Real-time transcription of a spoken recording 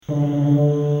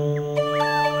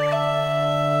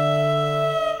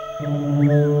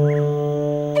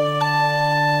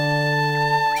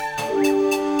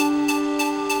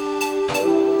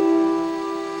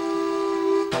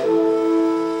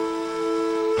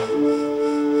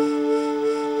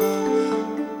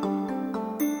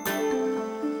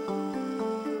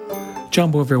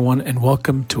Jumbo, everyone, and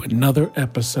welcome to another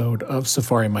episode of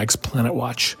Safari Mike's Planet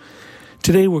Watch.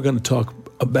 Today we're going to talk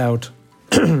about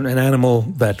an animal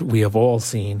that we have all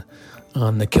seen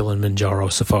on the Kilimanjaro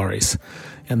safaris,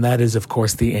 and that is, of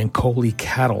course, the Ankole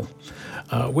cattle,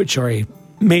 which are a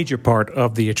major part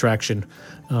of the attraction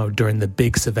during the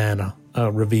Big Savannah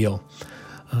reveal.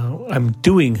 I'm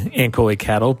doing Ankole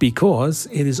cattle because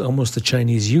it is almost the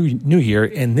Chinese New Year,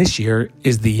 and this year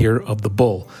is the year of the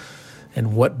bull.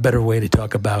 And what better way to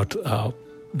talk about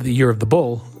the year of the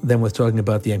bull than with talking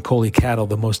about the Ankole cattle,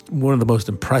 one of the most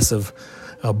impressive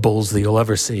bulls that you'll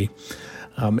ever see.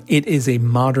 It is a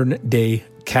modern-day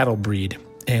cattle breed,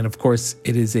 and of course,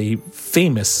 it is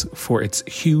famous for its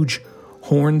huge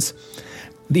horns.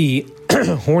 The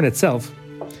horn itself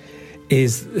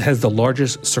has the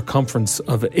largest circumference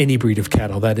of any breed of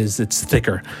cattle. That is, it's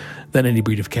thicker than any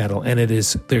breed of cattle, and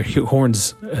their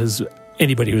horns, as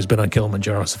anybody who's been on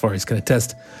Kilimanjaro safaris can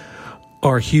attest,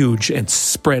 are huge and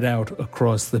spread out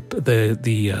across the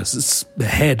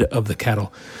head of the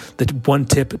cattle. That one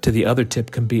tip to the other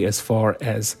tip can be as far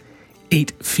as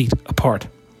 8 feet apart.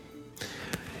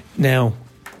 Now,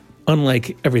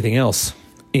 unlike everything else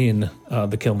in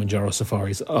the Kilimanjaro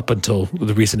safaris, up until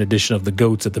the recent addition of the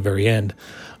goats at the very end,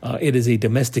 it is a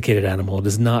domesticated animal. It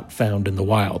is not found in the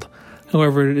wild.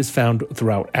 However, it is found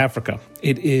throughout Africa.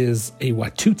 It is a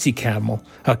Watutsi cattle.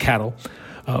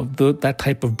 That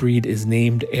type of breed is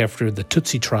named after the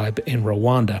Tutsi tribe in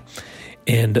Rwanda.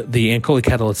 And the Ankole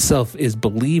cattle itself is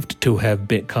believed to have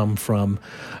come from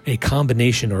a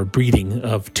combination or breeding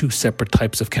of two separate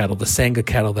types of cattle, the Sanga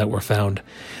cattle that were found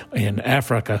in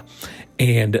Africa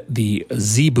and the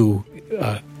Zebu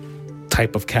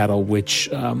type of cattle, which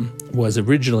was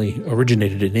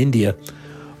originated in India,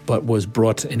 but was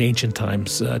brought in ancient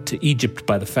times to Egypt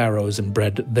by the pharaohs and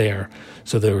bred there.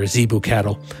 So there were Zebu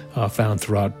cattle found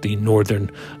throughout the northern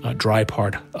dry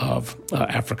part of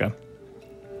Africa.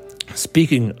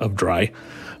 Speaking of dry,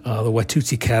 the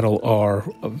Watutsi cattle are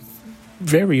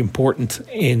very important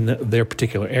in their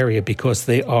particular area because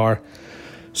they are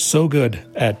so good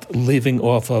at living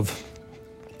off of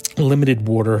limited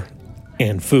water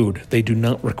and food. They do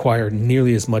not require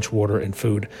nearly as much water and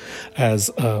food as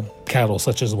cattle,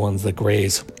 such as the ones that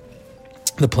graze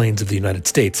the plains of the United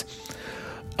States.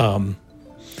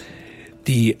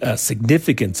 The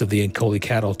significance of the Ankole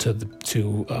cattle to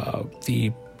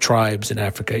the tribes in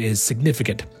Africa is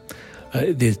significant.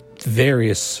 The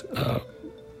various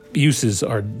uses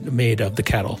are made of the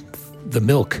cattle. The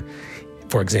milk,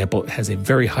 for example, has a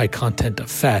very high content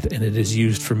of fat, and it is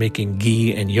used for making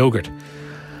ghee and yogurt.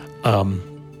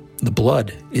 The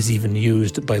blood is even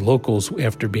used by locals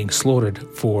after being slaughtered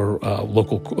for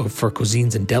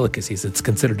cuisines and delicacies. It's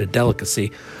considered a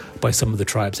delicacy by some of the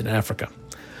tribes in Africa.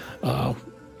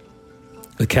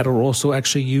 The cattle are also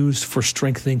actually used for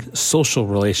strengthening social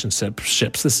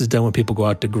relationships. This is done when people go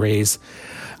out to graze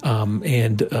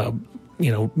and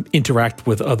interact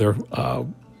with other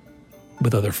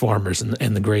farmers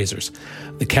and the grazers.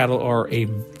 The cattle are a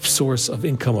source of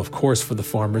income, of course, for the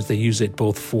farmers. They use it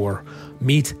both for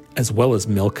meat as well as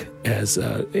milk, as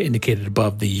indicated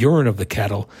above. The urine of the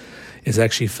cattle is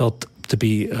actually felt to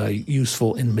be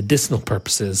useful in medicinal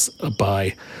purposes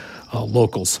by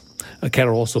locals.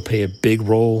 Cattle also play a big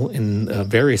role in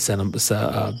various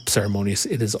ceremonies.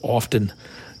 It is often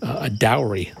a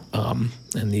dowry, and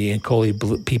the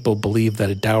Ankole people believe that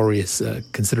a dowry is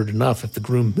considered enough if the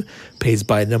groom pays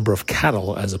by a number of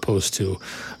cattle as opposed to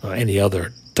any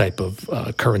other type of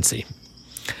currency.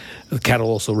 The cattle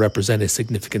also represent a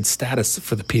significant status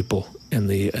for the people in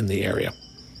the area.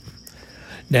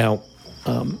 Now,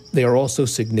 they are also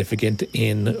significant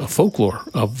in folklore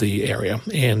of the area,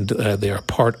 and they are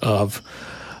part of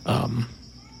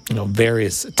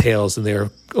various tales, and they are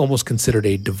almost considered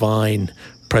a divine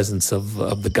presence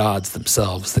of the gods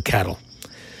themselves, the cattle.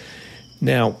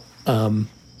 Now,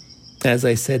 as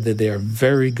I said, that they are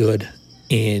very good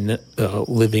in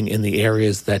living in the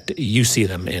areas that you see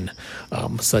them in,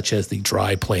 such as the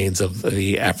dry plains of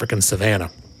the African savanna.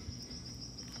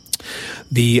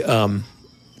 The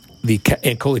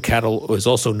Ankole cattle is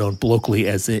also known locally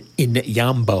as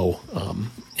Inyambo,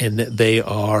 and they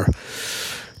are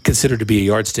considered to be a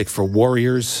yardstick for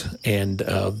warriors, and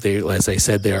they, as I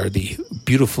said, they are the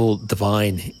beautiful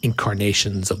divine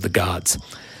incarnations of the gods.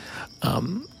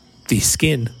 The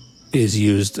skin is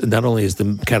used, not only is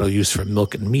the cattle used for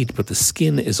milk and meat, but the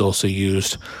skin is also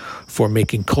used for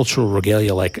making cultural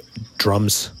regalia like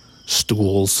drums,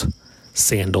 stools,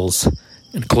 sandals,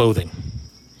 and clothing.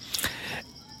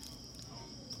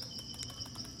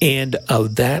 And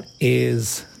that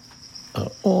is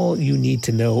all you need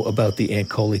to know about the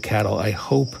Ankoli cattle. I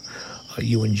hope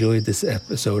you enjoyed this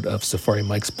episode of Safari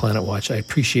Mike's Planet Watch. I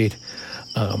appreciate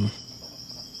all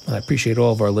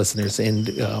of our listeners, and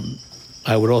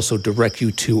I would also direct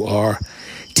you to our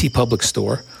TeePublic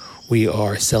store. We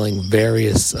are selling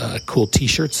various cool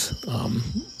T-shirts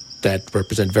that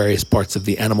represent various parts of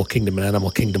the Animal Kingdom and Animal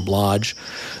Kingdom Lodge.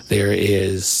 There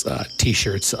is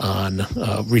T-shirts on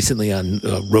recently on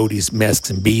Rhodey's Masks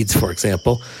and Beads, for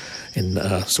example, and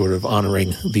sort of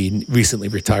honoring the recently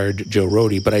retired Joe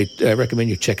Rohde. But I recommend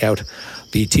you check out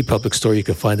the TeePublic store. You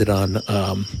can find it on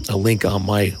a link on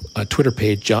my Twitter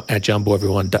page at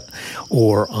JohnBoy1,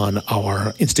 or on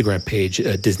our Instagram page,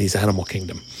 Disney's Animal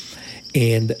Kingdom.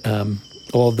 And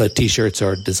all of the T-shirts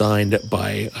are designed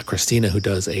by Christina, who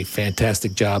does a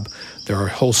fantastic job. There are a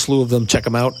whole slew of them. Check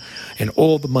them out. And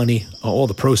all the money, all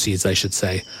the proceeds, I should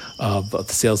say, of the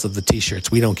sales of the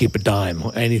T-shirts, we don't keep a dime.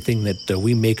 Anything that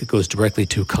we make, it goes directly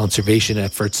to conservation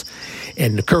efforts.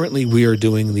 And currently, we are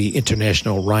doing the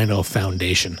International Rhino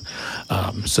Foundation.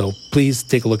 So please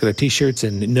take a look at our T-shirts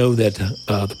and know that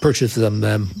the purchase of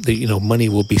them, money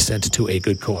will be sent to a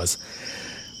good cause.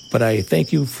 But I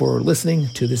thank you for listening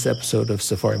to this episode of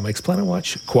Safari Mike's Planet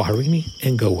Watch. Kwaherini,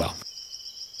 and go well.